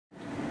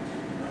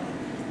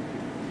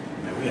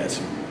We had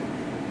some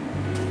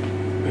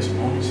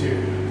moments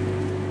here.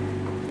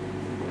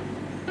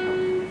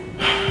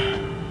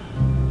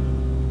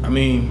 I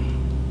mean,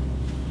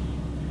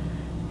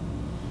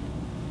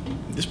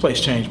 this place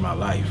changed my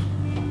life.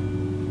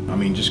 I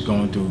mean, just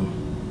going through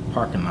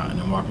parking lot and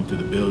then walking through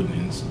the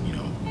buildings, you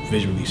know,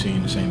 visually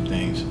seeing the same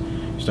things,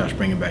 starts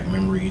bringing back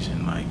memories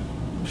and like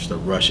just a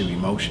rush of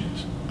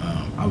emotions.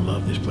 I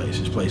love this place.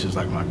 This place is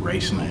like my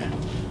graceland.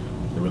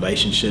 The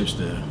relationships,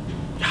 the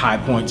high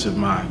points of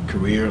my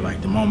career,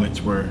 like the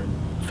moments where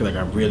I feel like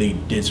I really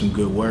did some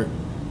good work,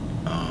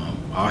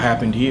 all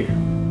happened here.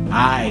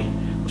 I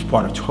was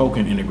part of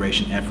token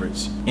integration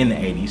efforts in the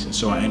 80s, and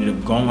so I ended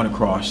up going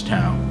across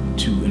town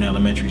to an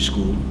elementary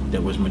school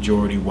that was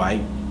majority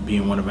white,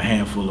 being one of a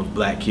handful of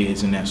black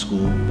kids in that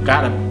school.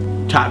 Got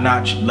a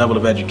top-notch level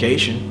of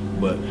education,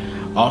 but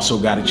also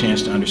got a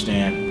chance to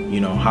understand, you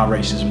know, how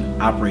racism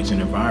operates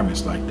in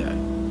environments like that.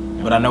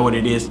 But I know what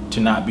it is to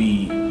not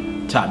be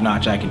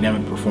top-notch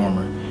academic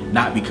performer,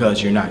 not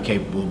because you're not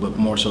capable, but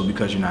more so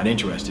because you're not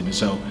interested. And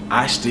so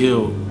I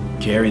still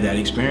carry that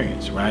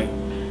experience, right?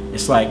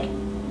 It's like,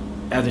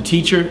 as a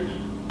teacher,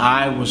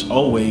 I'm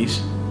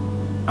always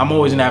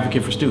an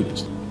advocate for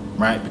students,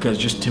 right? Because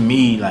just to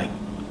me, like,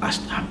 I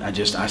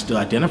still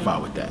identify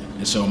with that.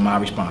 And so my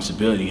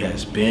responsibility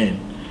has been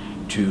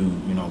to,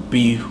 you know,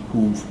 be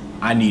who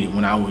I needed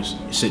when I was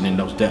sitting in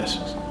those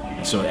desks.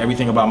 And so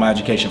everything about my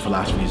education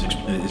philosophy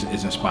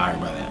is inspired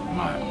by that.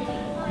 My,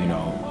 you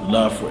know,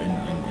 love for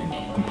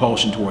and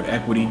compulsion toward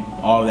equity,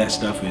 all of that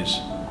stuff is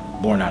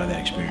born out of that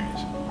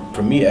experience.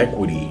 For me,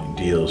 equity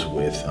deals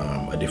with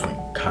a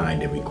different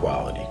kind of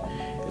equality.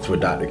 It's what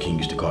Dr. King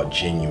used to call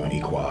genuine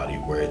equality,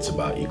 where it's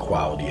about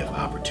equality of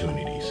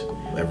opportunities.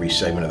 Every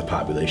segment of the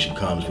population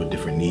comes with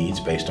different needs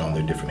based on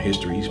their different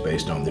histories,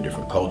 based on their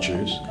different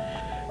cultures.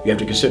 You have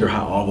to consider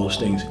how all those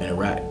things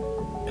interact,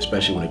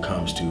 especially when it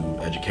comes to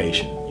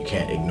education. You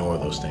can't ignore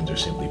those things or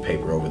simply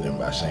paper over them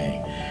by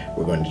saying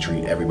we're going to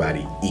treat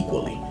everybody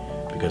equally.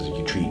 Because if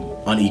you treat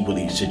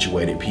unequally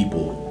situated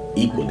people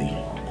equally,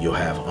 you'll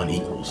have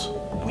unequals.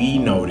 We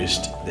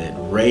noticed that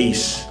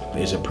race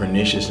is a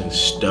pernicious and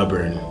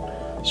stubborn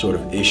sort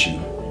of issue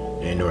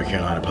in North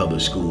Carolina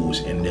public schools,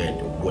 and that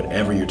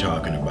whatever you're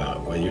talking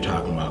about, whether you're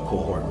talking about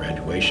cohort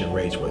graduation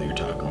rates, whether you're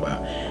talking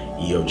about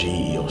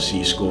EOG,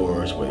 EOC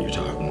scores, whether you're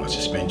talking about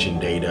suspension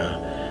data,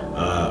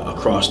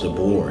 across the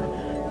board,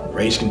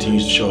 race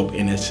continues to show up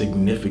in a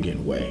significant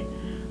way.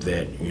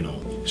 That, you know,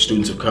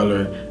 students of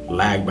color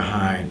lag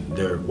behind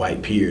their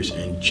white peers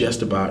in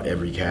just about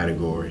every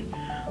category.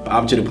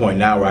 I'm to the point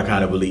now where I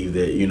kind of believe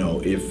that, you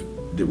know, if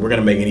we're going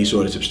to make any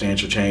sort of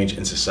substantial change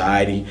in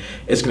society,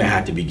 it's going to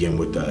have to begin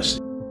with us.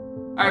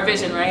 Our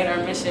vision, right,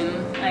 our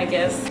mission, I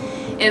guess,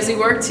 is we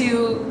work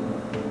to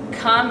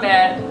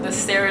combat the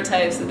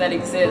stereotypes that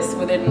exist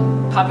within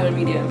popular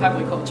media and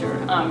popular culture,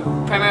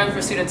 primarily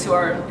for students who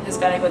are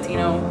Hispanic,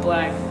 Latino,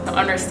 Black.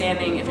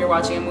 Understanding if you're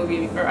watching a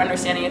movie or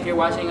understanding if you're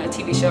watching a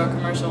TV show or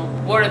commercial,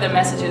 what are the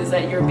messages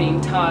that you're being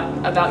taught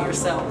about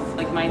yourself?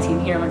 Like my team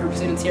here, my group of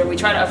students here, we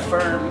try to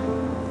affirm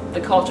the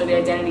culture, the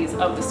identities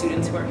of the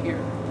students who are here.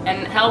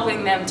 And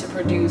helping them to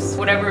produce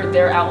whatever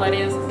their outlet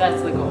is,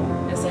 that's the goal,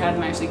 is to have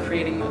them actually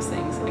creating those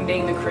things and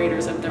being the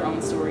creators of their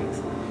own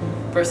stories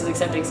versus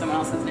accepting someone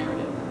else's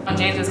narrative.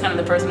 James was kind of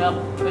the person who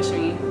helped push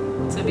me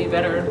to be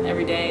better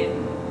every day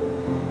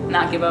and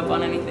not give up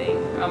on anything,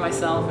 or on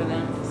myself or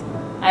them.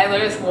 So I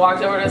literally just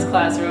walked over to his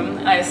classroom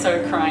and I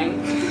started crying.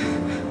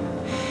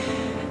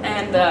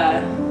 And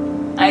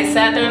I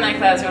sat there in that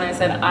classroom and I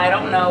said, I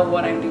don't know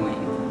what I'm doing.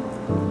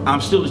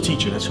 I'm still a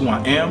teacher, that's who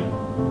I am.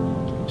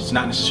 It's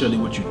not necessarily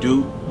what you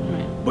do,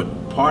 right.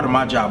 But part of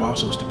my job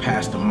also is to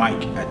pass the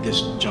mic at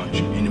this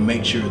juncture and to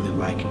make sure that,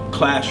 like,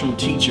 classroom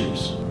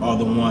teachers are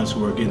the ones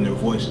who are getting their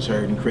voices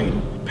heard and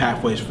creating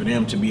pathways for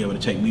them to be able to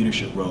take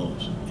leadership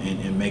roles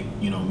and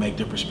make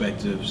their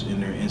perspectives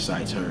and their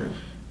insights heard.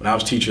 When I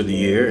was Teacher of the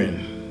Year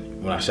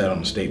and when I sat on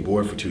the state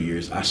board for 2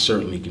 years, I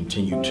certainly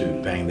continued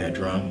to bang that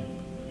drum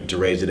and to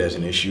raise it as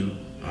an issue,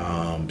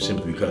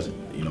 simply because,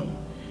 you know,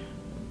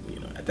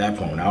 at that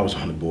point when I was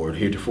on the board,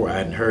 heretofore I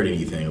hadn't heard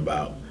anything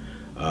about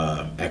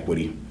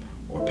equity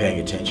or paying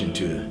attention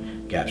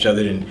to gaps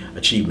other than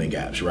achievement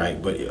gaps,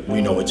 right? But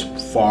we know it's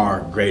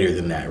far greater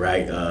than that,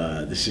 right?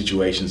 The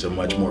situations are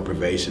much more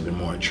pervasive and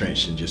more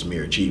entrenched than just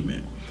mere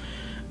achievement.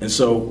 And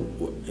so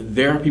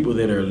there are people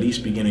that are at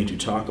least beginning to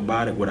talk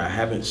about it. What I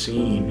haven't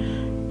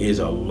seen is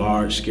a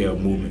large-scale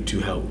movement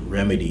to help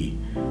remedy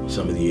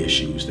some of the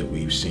issues that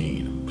we've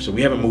seen. So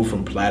we haven't moved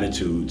from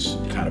platitudes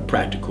to kind of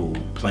practical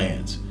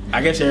plans.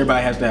 I guess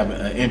everybody has to have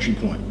an entry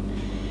point.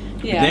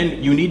 Yeah.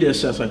 Then you need to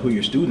assess like who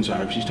your students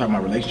are. If she's talking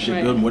about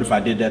relationship building, what if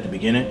I did that at the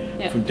beginning?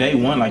 Yeah. From day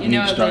one, like you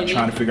need to start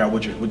trying to figure out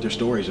what their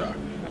stories are.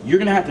 You're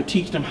gonna have to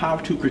teach them how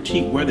to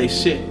critique where they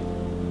sit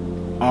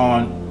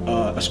on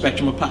a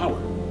spectrum of power,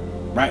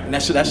 right? And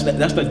that's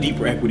the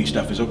deeper equity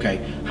stuff. Is okay.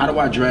 How do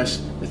I address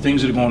the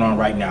things that are going on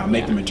right now?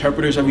 Make them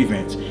interpreters of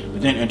events,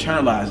 but then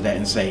internalize that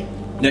and say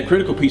that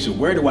critical piece of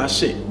where do I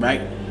sit,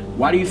 right?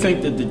 Why do you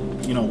think that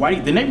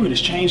the neighborhood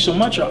has changed so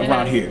much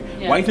around here?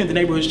 Yeah. Why do you think the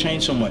neighborhood has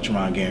changed so much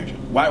around Garringer?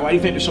 Why do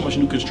you think there's so much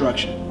new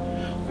construction?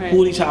 Right.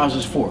 Who are these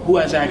houses for? Who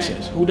has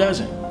access? Right. Who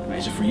doesn't? Right.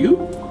 Is it for you?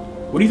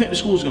 What do you think the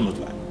school's gonna look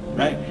like?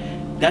 Right?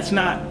 That's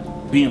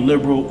not being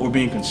liberal or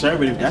being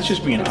conservative. That's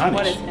just being honest.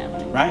 What is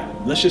happening.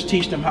 Right? Let's just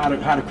teach them how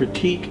to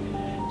critique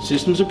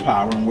systems of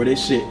power and where they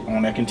sit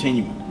on that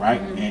continuum,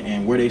 right?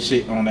 And where they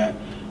sit on that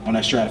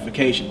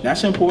stratification.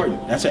 That's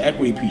important. That's an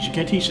equity piece. You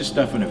can't teach this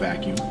stuff in a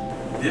vacuum.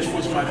 This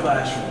was my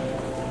classroom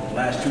the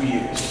last 2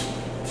 years.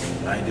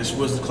 Right? This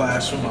was the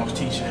classroom I was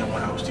teaching in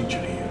when I was teacher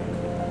here.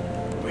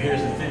 But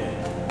here's the thing.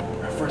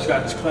 When I first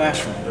got this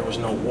classroom, there was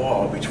no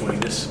wall between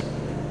this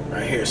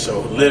right here.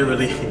 So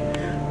literally,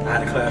 I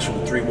had a classroom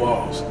with 3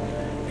 walls.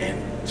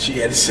 And she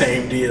had the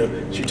same deal.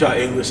 She taught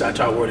English, I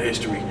taught world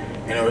history.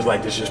 And it was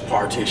like this just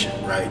partition,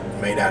 right?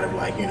 Made out of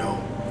like,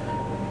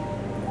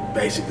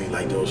 basically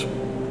like those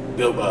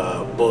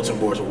bulletin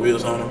boards with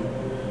wheels on them.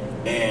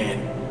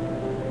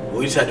 And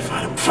we just had to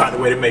find a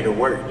way to make it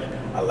work.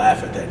 I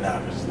laugh at that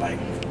now. It's like,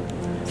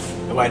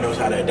 nobody knows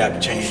how to adapt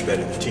to change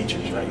better than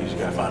teachers, right? You just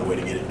gotta find a way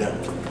to get it done.